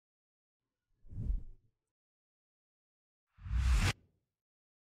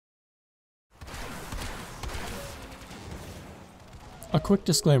A quick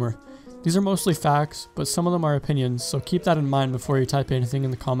disclaimer. These are mostly facts, but some of them are opinions, so keep that in mind before you type anything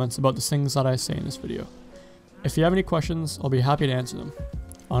in the comments about the things that I say in this video. If you have any questions, I'll be happy to answer them.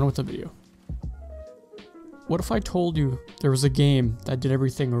 On with the video. What if I told you there was a game that did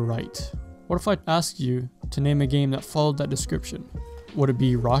everything right? What if I asked you to name a game that followed that description? Would it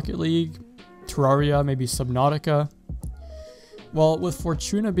be Rocket League, Terraria, maybe Subnautica? Well, with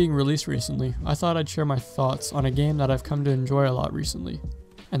Fortuna being released recently, I thought I'd share my thoughts on a game that I've come to enjoy a lot recently,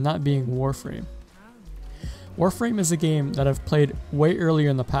 and that being Warframe. Warframe is a game that I've played way earlier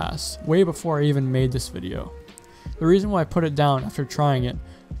in the past, way before I even made this video. The reason why I put it down after trying it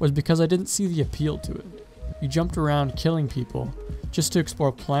was because I didn't see the appeal to it. You jumped around killing people just to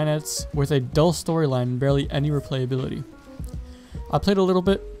explore planets with a dull storyline and barely any replayability. I played a little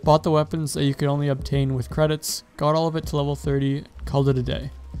bit, bought the weapons that you could only obtain with credits, got all of it to level 30, called it a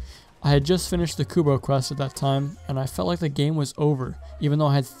day. I had just finished the Kubo quest at that time, and I felt like the game was over, even though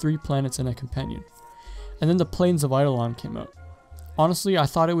I had 3 planets and a companion. And then the Plains of Eidolon came out. Honestly, I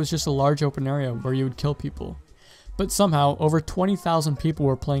thought it was just a large open area where you would kill people. But somehow, over 20,000 people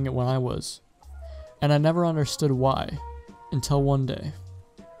were playing it when I was. And I never understood why, until one day.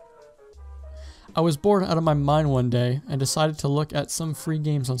 I was bored out of my mind one day and decided to look at some free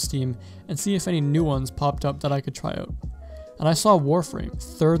games on Steam and see if any new ones popped up that I could try out. And I saw Warframe,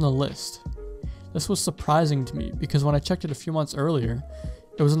 3rd on the list. This was surprising to me because when I checked it a few months earlier,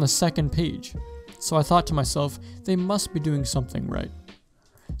 it was on the 2nd page. So I thought to myself, they must be doing something right.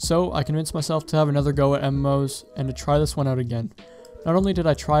 So I convinced myself to have another go at MMOs and to try this one out again. Not only did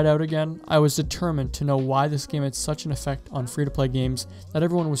I try it out again, I was determined to know why this game had such an effect on free-to-play games that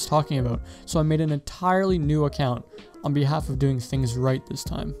everyone was talking about, so I made an entirely new account on behalf of doing things right this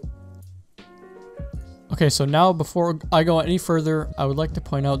time. Okay, so now before I go any further, I would like to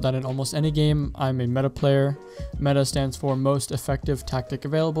point out that in almost any game, I'm a meta player. Meta stands for most effective tactic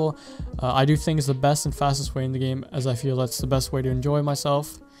available. I do things the best and fastest way in the game, as I feel that's the best way to enjoy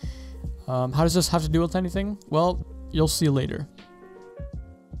myself. How does this have to do with anything? Well, you'll see later.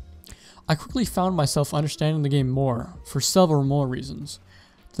 I quickly found myself understanding the game more, for several more reasons.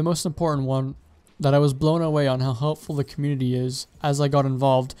 The most important one, that I was blown away on how helpful the community is as I got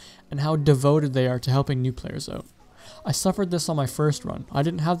involved, and how devoted they are to helping new players out. I suffered this on my first run. I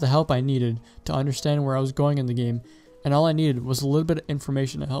didn't have the help I needed to understand where I was going in the game, and all I needed was a little bit of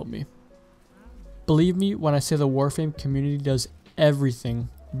information to help me. Believe me when I say the Warframe community does everything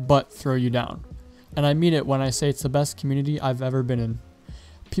but throw you down. And I mean it when I say it's the best community I've ever been in.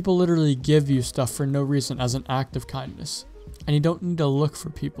 People literally give you stuff for no reason as an act of kindness, and you don't need to look for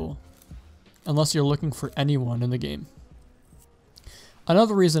people, unless you're looking for anyone in the game.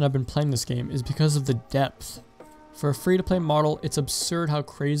 Another reason I've been playing this game is because of the depth. For a free-to-play model, it's absurd how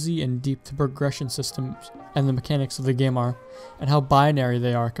crazy and deep the progression systems and the mechanics of the game are, and how binary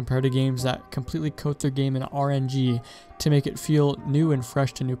they are compared to games that completely coat their game in RNG to make it feel new and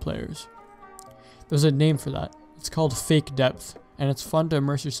fresh to new players. There's a name for that. It's called fake depth, and it's fun to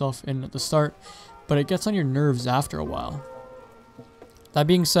immerse yourself in at the start, but it gets on your nerves after a while. That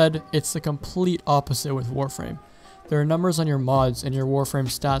being said, it's the complete opposite with Warframe. There are numbers on your mods and your Warframe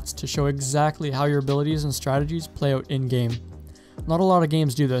stats to show exactly how your abilities and strategies play out in-game. Not a lot of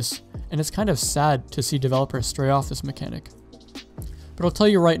games do this, and it's kind of sad to see developers stray off this mechanic. But I'll tell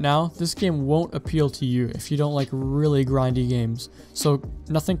you right now, this game won't appeal to you if you don't like really grindy games, so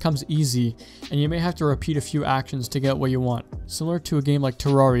nothing comes easy, and you may have to repeat a few actions to get what you want, similar to a game like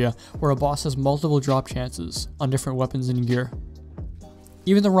Terraria, where a boss has multiple drop chances on different weapons and gear.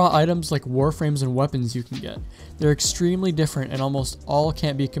 Even the raw items like warframes and weapons you can get, they're extremely different and almost all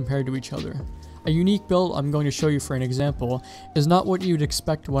can't be compared to each other. A unique build I'm going to show you for an example is not what you'd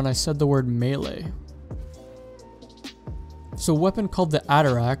expect when I said the word melee. So a weapon called the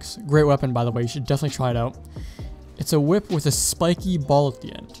Addictive, great weapon by the way, you should definitely try it out. It's a whip with a spiky ball at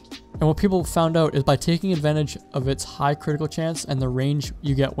the end. And what people found out is by taking advantage of its high critical chance and the range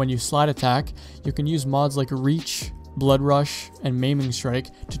you get when you slide attack, you can use mods like Reach, Blood Rush, and Maiming Strike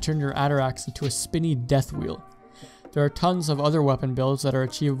to turn your Addictive into a spinny death wheel. There are tons of other weapon builds that are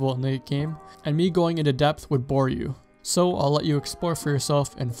achievable in the game, and me going into depth would bore you, so I'll let you explore for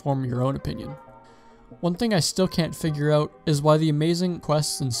yourself and form your own opinion. One thing I still can't figure out is why the amazing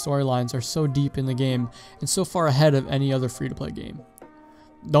quests and storylines are so deep in the game and so far ahead of any other free-to-play game.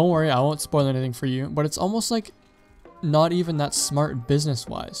 Don't worry, I won't spoil anything for you, but it's almost like not even that smart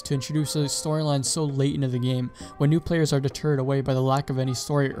business-wise to introduce a storyline so late into the game when new players are deterred away by the lack of any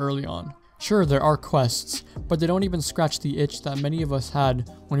story early on. Sure, there are quests, but they don't even scratch the itch that many of us had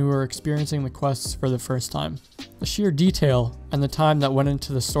when we were experiencing the quests for the first time. The sheer detail and the time that went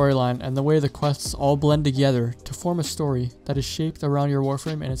into the storyline and the way the quests all blend together to form a story that is shaped around your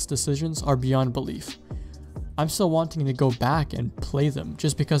Warframe and its decisions are beyond belief. I'm still wanting to go back and play them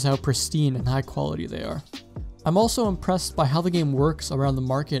just because of how pristine and high quality they are. I'm also impressed by how the game works around the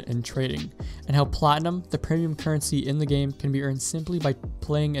market and trading, and how platinum, the premium currency in the game, can be earned simply by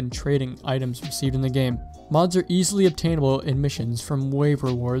playing and trading items received in the game. Mods are easily obtainable in missions from wave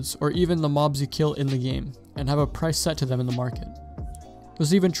rewards or even the mobs you kill in the game, and have a price set to them in the market.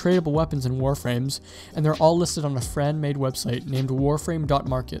 There's even tradable weapons in Warframes, and they're all listed on a fan-made website named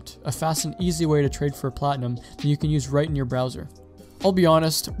warframe.market, a fast and easy way to trade for platinum that you can use right in your browser. I'll be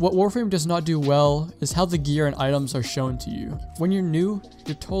honest, what Warframe does not do well is how the gear and items are shown to you. When you're new,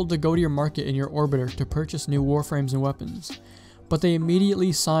 you're told to go to your market in your orbiter to purchase new Warframes and weapons, but they immediately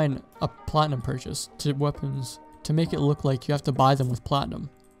assign a platinum purchase to weapons to make it look like you have to buy them with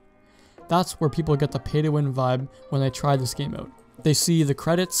platinum. That's where people get the pay-to-win vibe when they try this game out. They see the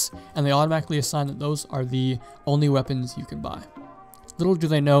credits and they automatically assign that those are the only weapons you can buy. Little do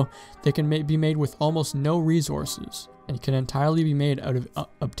they know, they can be made with almost no resources, and can entirely be made out of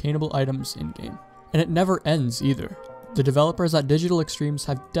obtainable items in-game. And it never ends either. The developers at Digital Extremes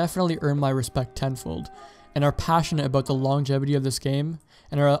have definitely earned my respect tenfold, and are passionate about the longevity of this game,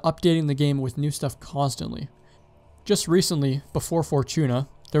 and are updating the game with new stuff constantly. Just recently, before Fortuna,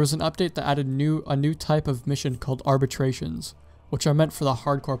 there was an update that added a new type of mission called arbitrations, which are meant for the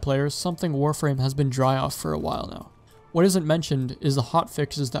hardcore players, something Warframe has been dry off for a while now. What isn't mentioned is the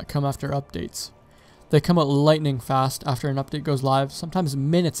hotfixes that come after updates. They come out lightning fast after an update goes live, sometimes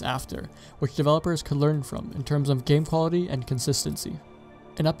minutes after, which developers could learn from in terms of game quality and consistency.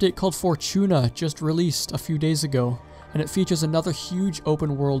 An update called Fortuna just released a few days ago, and it features another huge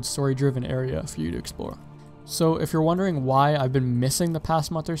open world story-driven area for you to explore. So if you're wondering why I've been missing the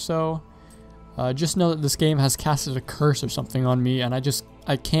past month or so, just know that this game has casted a curse or something on me, and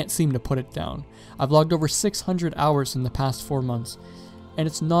I can't seem to put it down. I've logged over 600 hours in the past 4 months, and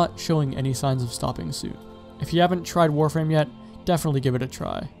it's not showing any signs of stopping suit. If you haven't tried Warframe yet, definitely give it a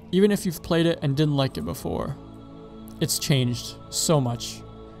try. Even if you've played it and didn't like it before. It's changed so much.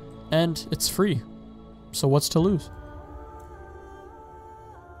 And it's free. So what's to lose?